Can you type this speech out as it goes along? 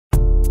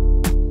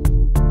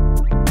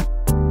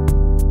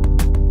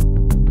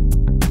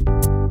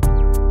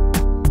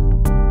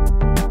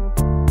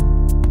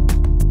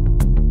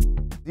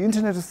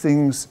Internet of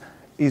Things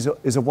is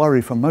a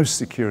worry for most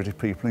security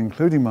people,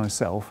 including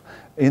myself,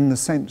 in the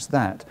sense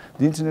that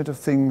the Internet of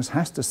Things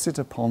has to sit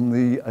upon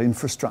the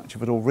infrastructure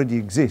that already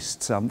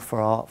exists for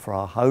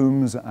our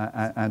homes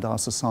and our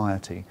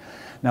society.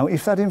 Now,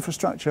 if that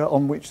infrastructure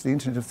on which the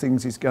Internet of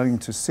Things is going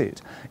to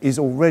sit is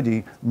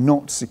already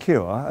not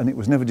secure, and it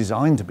was never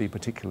designed to be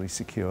particularly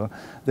secure,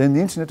 then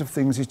the Internet of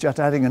Things is just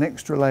adding an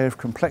extra layer of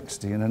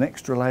complexity and an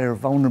extra layer of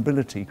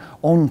vulnerability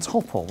on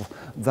top of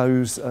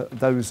those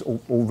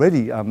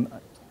already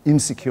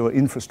insecure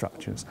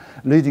infrastructures,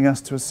 leading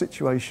us to a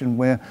situation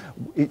where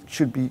it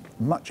should be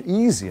much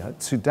easier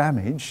to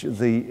damage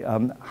the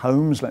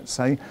homes, let's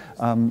say,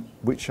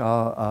 which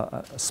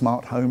are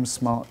smart homes,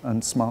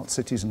 smart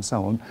cities and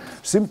so on,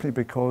 simply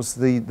because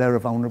there are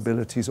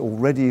vulnerabilities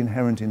already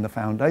inherent in the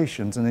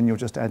foundations, and then you're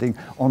just adding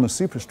on a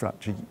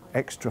superstructure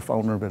extra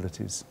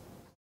vulnerabilities.